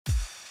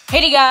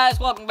Hey guys,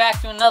 welcome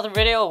back to another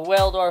video of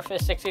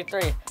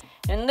Wildorf63.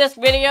 In this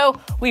video,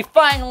 we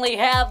finally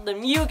have the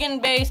Mugen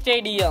Bay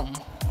Stadium.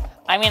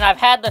 I mean, I've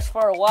had this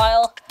for a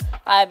while.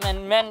 I've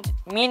been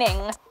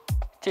meaning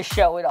to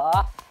show it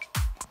off.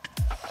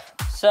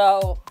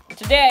 So,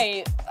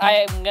 today,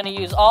 I am going to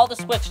use all the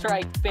Switch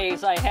Strike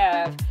bays I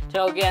have to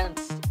go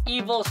against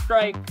Evil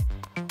Strike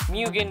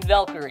Mugen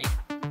Valkyrie.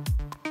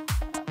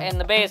 And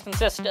the bays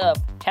consist of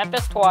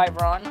Tempest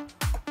Wyvern,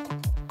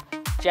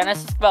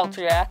 Genesis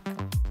Beltriac,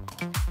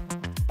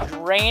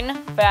 Drain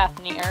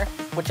Fafnir,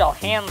 which I'll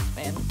hand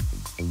spin,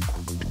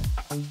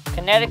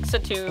 Kinetic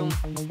Satum,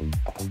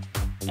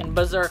 and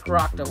Berserk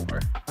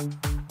Rocktober.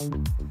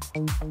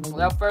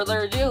 Without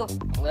further ado,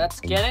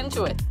 let's get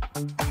into it.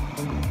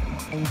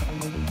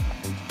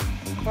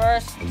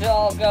 First,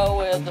 I'll go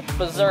with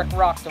Berserk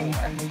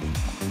Rocktober.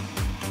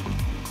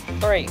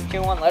 3,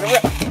 2, 1, let it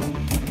rip!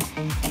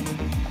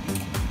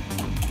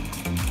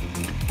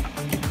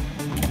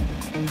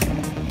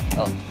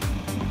 Oh.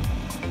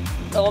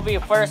 It'll be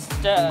first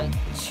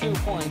 2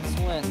 points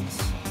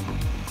wins.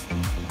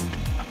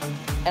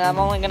 And I'm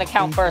only going to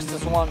count first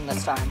as 1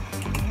 this time.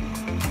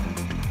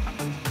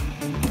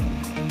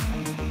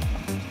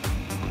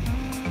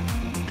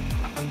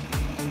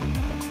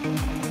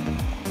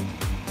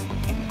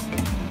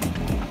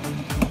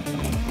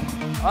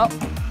 Well,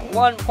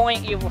 1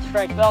 point Evil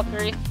Strike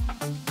Valkyrie.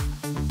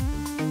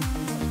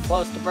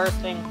 Close to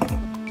bursting.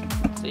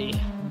 Let's see.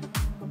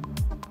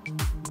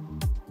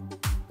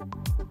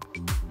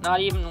 Not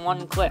even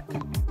 1 click.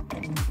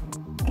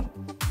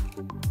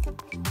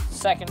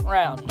 Second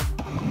round.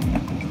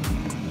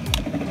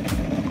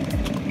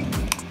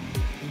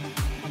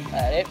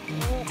 Let it.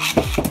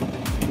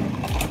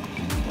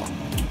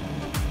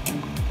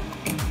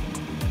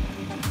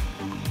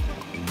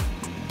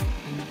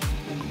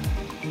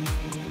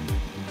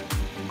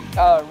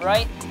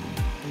 Alright.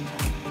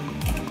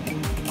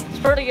 It's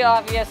pretty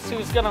obvious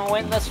who's gonna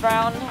win this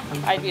round.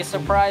 I'd be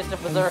surprised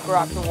if Berserk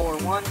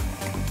Rocktober won.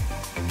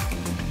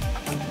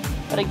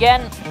 But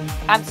again,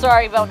 I'm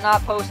sorry about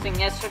not posting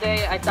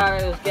yesterday. I thought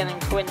I was getting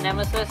Twin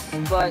Nemesis,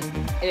 but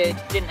it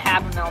didn't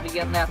happen. I'll be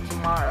getting that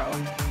tomorrow.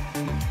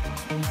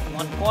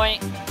 1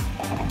 point.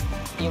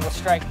 Evil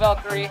Strike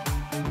Valkyrie.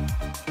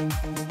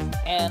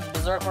 And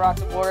Berserk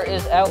Rocktober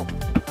is out.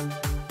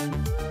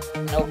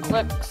 No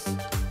clicks.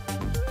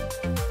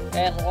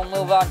 And we'll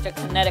move on to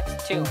Kinetic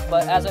Satum.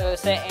 But as I was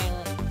saying,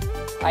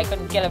 I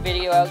couldn't get a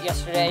video out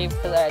yesterday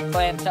because I had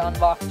planned to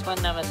unbox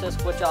Twin Nemesis,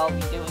 which I'll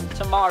be doing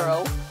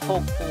tomorrow,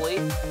 hopefully.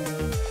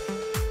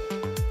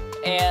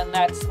 And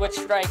that Switch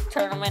Strike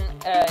tournament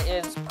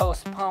is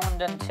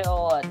postponed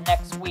until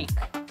next week.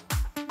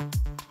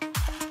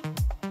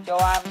 So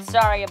I'm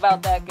sorry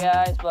about that,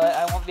 guys, but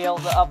I won't be able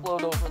to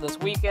upload over this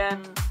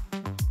weekend.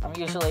 I'm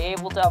usually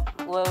able to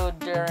upload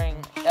during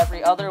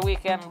every other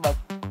weekend, but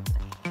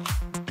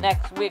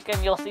next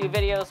weekend you'll see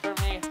videos from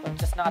me, but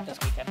just not this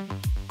weekend.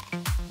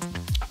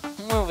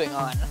 Moving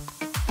on.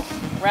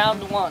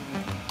 Round 1.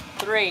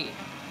 3,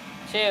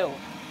 2,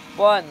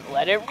 1.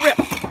 Let it rip!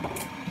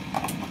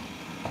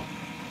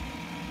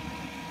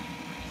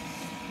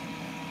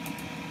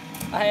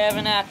 I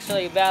haven't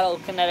actually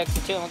battled Kinetic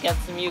Satum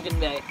against the Mugen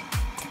Bay.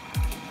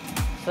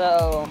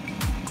 So,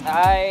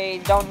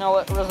 I don't know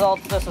what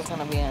results this is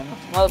going to be in.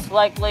 Most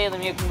likely, the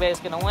Mugen Bay is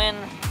going to win.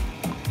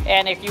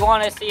 And if you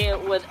want to see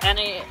it with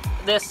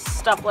this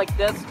stuff like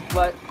this,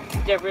 but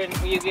different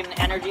Mugen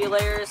energy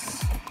layers,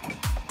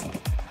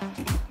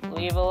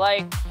 leave a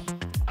like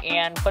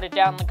and put it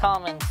down in the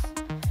comments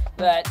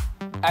that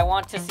I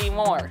want to see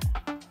more.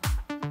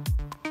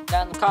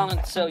 Down in the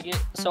comments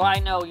so I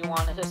know you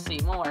wanted to see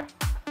more.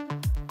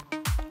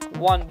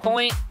 1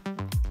 point.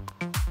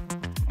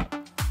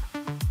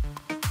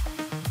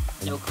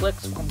 No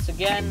clicks once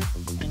again,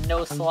 and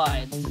no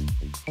slides.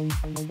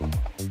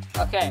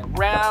 Okay,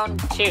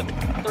 round 2.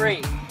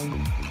 3,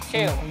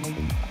 2,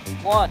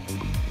 1.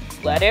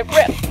 Let it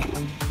rip!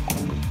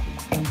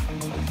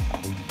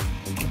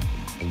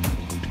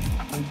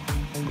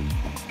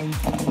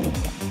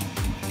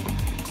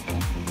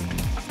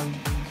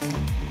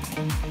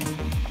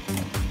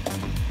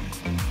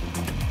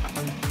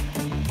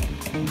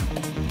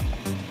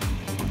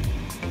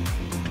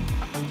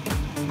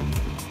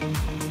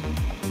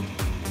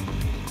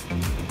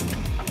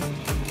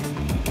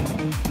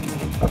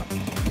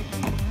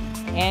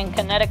 And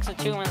Kinetic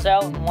Satum is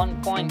out in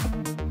 1 point.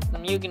 The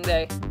Mugen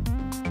Bay.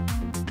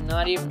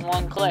 Not even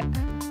 1 click.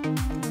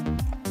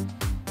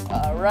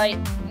 Alright,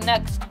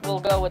 next we'll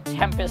go with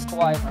Tempest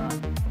Wyvern.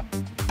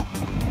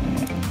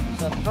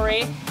 So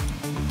 3,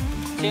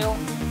 2,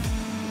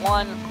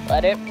 1,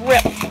 let it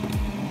rip!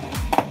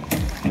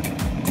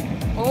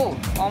 Ooh,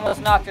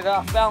 almost knocked it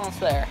off balance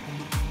there.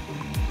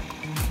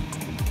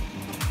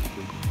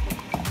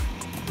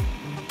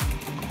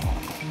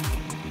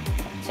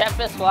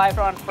 Tempest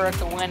Wyvern, for it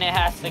to win, it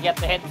has to get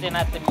the hits in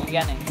at the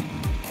beginning.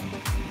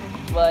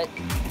 But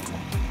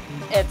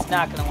it's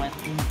not gonna win.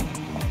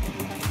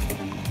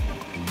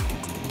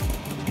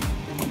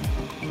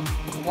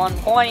 1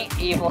 point,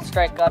 Evil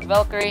Strike God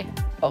Valkyrie.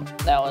 Oh,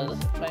 that was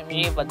by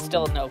me, but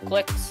still no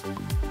clicks.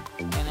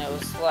 And it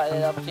was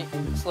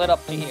slid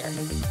up to here.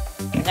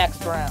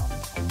 Next round.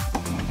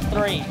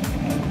 3,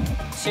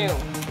 2,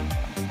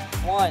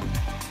 1.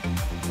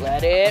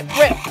 Let it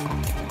rip.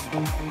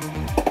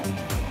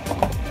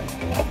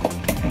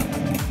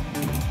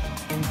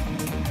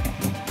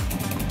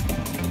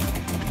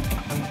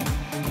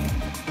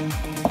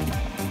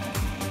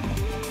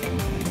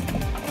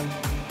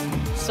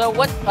 So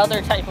what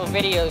other type of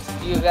videos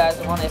do you guys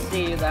want to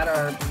see that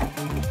are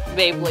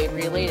Beyblade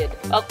related?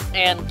 Oh,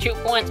 and 2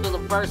 points for the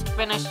first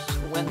finish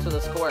wins with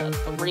a score of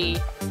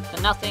 3-0.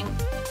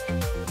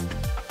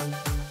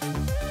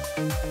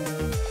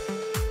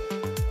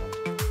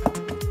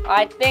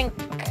 I think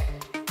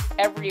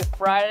every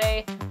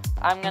Friday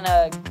I'm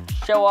gonna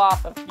show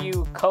off a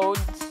few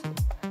codes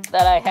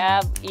that I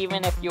have.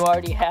 Even if you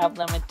already have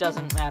them, it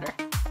doesn't matter.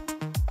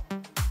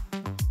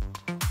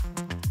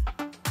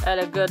 Had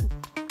a good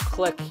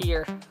click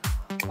here.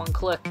 1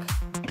 click.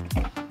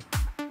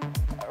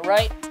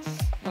 Alright,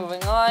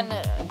 moving on.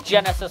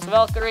 Genesis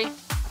Valkyrie.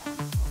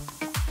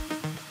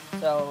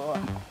 So,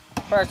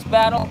 first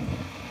battle.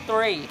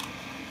 3,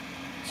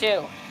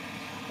 2,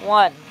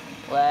 1.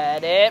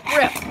 Let it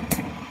rip.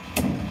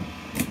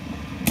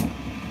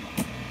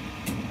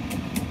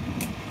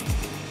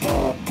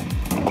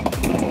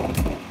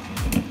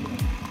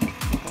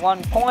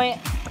 One point.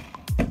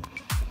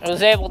 I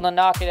was able to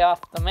knock it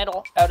off the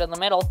middle, out of the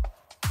middle.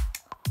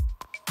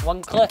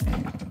 1 click.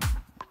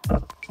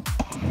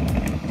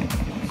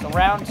 So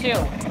round 2.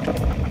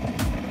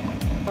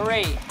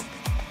 3,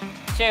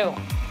 2,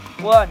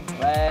 1.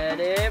 Let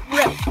it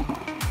rip.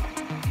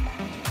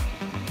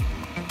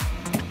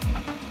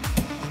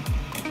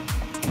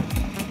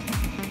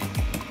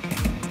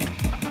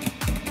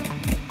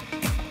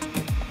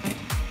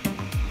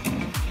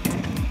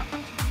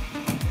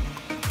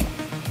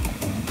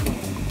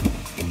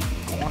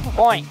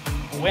 Point.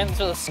 Wins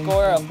with a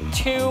score of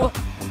 2-0.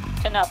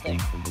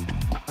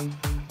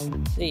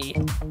 Let's see.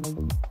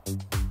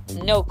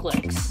 No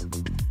clicks.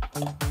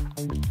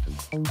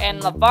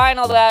 And the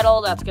final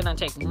battle, that's gonna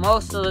take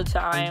most of the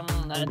time.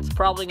 That's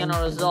probably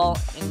gonna result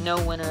in no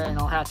winner, and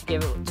I'll have to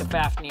give it to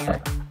Fafnir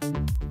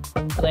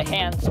for the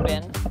hand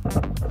spin.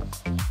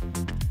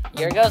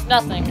 Here goes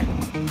nothing.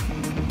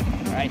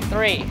 Alright,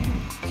 3,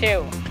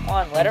 2,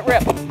 1, let it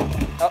rip.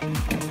 Oh,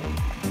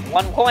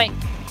 1 point.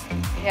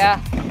 Yeah.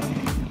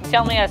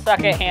 Tell me I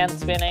suck at hand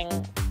spinning.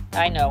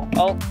 I know.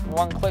 Oh,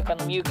 1 click on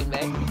the Mugen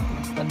Bay.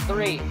 But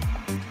 3,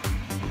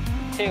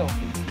 2,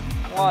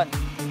 1.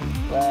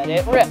 Let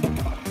it rip.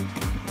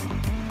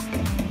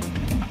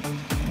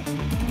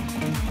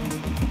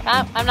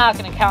 I'm not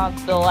going to count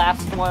the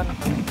last one.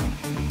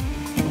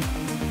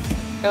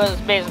 It was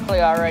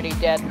basically already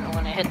dead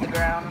when it hit the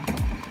ground.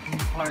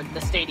 Or the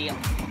stadium.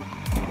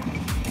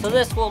 So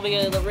this will be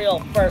the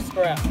real first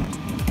round.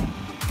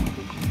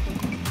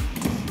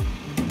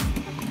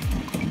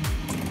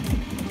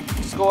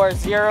 Score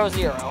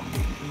 0-0.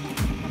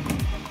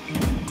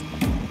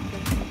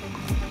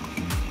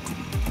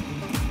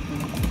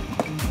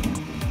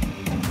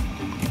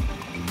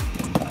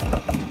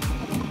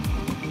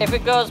 If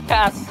it goes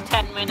past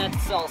 10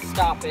 minutes, I'll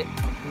stop it.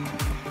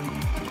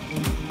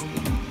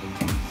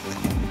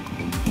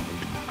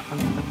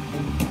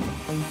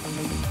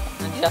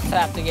 I just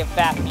have to give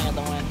Fafnir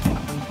the win.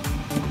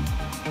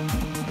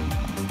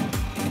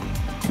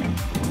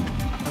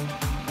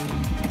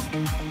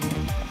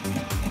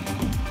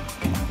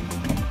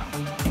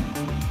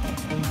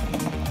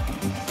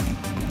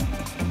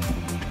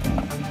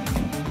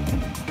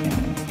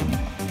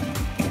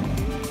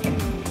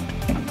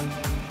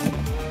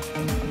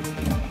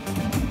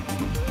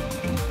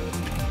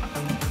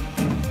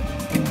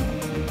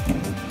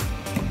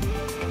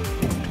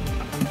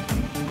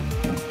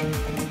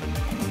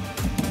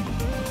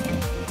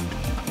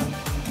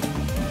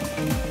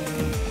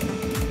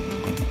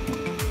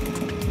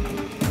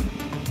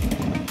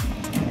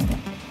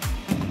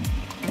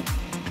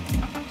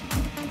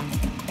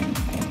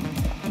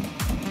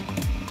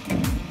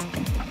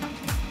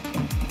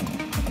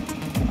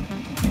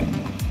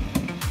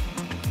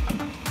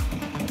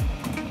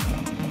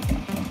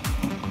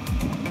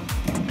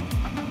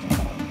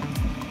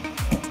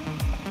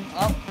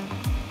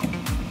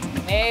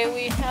 May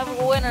we have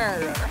a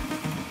winner.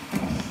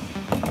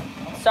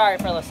 Sorry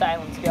for the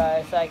silence,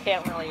 guys. I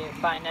can't really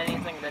find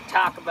anything to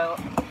talk about.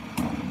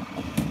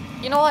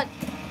 You know what?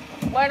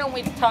 Why don't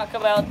we talk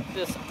about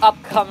this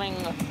upcoming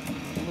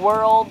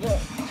World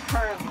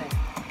Tournament?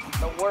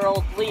 The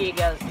World League,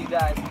 as you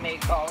guys may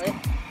call it.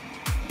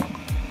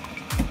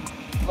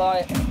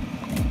 But,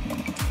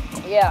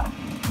 yeah.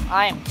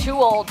 I am too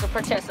old to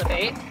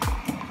participate.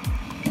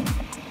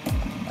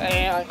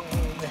 And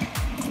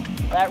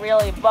that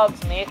really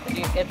bugs me,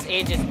 because it's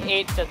ages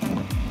 8 to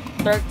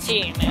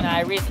 13, and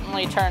I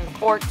recently turned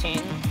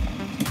 14.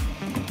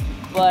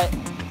 But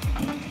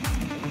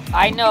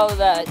I know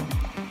that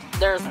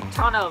there's a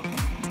ton of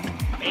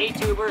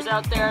YouTubers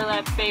out there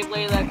that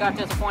Beyblade that got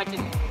disappointed.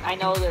 I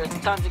know there's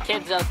tons of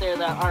kids out there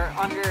that are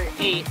under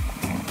 8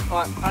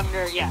 or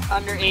under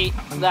 8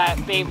 that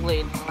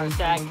Beyblade are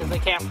sad because they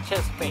can't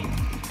participate.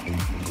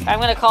 I'm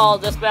gonna call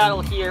this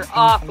battle here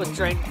off with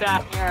Drain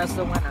Fafnir as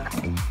the winner.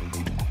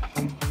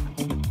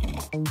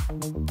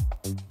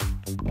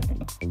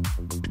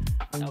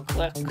 No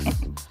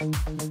clicks.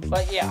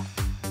 But yeah.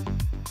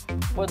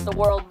 With the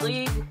World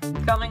League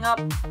coming up,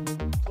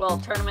 well,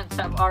 tournaments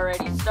have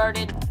already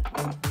started.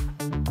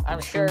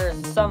 I'm sure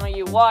some of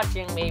you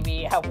watching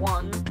maybe have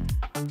won,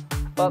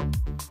 but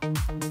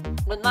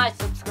with my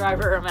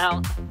subscriber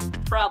amount,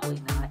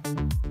 probably not.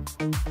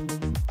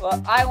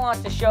 But I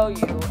want to show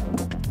you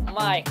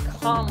my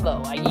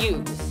combo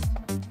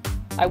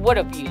I would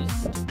have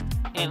used,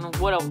 and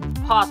would have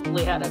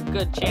possibly had a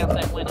good chance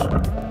at winning.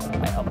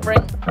 I'll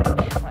bring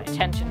my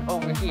attention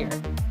over here.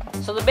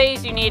 So the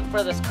bays you need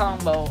for this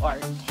combo are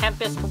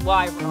Tempest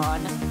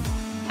Wyron,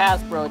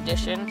 Hasbro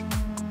Edition.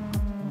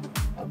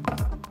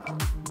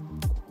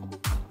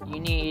 You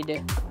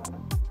need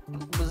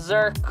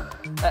Berserk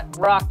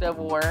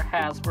Roktavor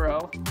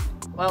Hasbro.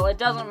 Well, it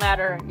doesn't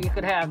matter. You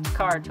could have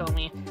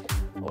Karatomi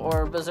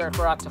or Berserk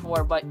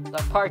Roktavor, but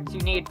the parts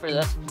you need for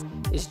this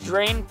is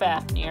Drain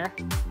Fafnir,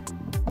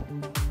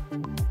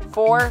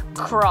 4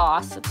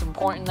 Cross. It's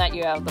important that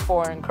you have the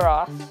 4 in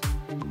Cross,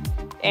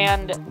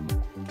 and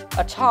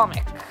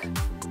Atomic,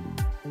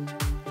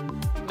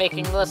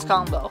 making this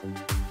combo.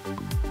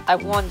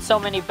 I've won so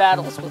many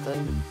battles with it.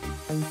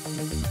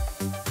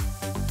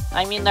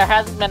 I mean, there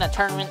hasn't been a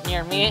tournament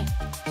near me,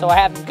 so I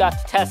haven't got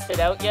to test it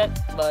out yet,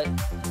 but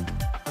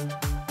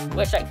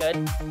wish I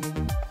could.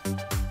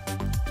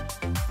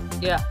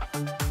 Yeah,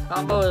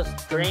 combo is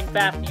Drain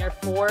Fafnir,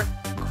 4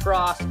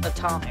 Cross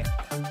Atomic.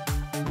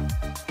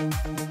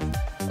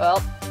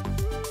 Well,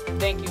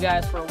 thank you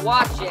guys for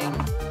watching.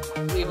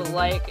 Leave a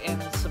like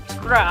and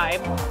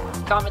subscribe.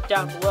 Comment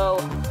down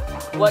below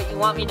what you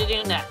want me to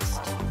do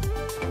next.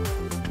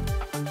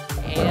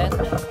 And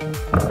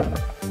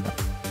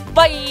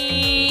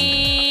bye!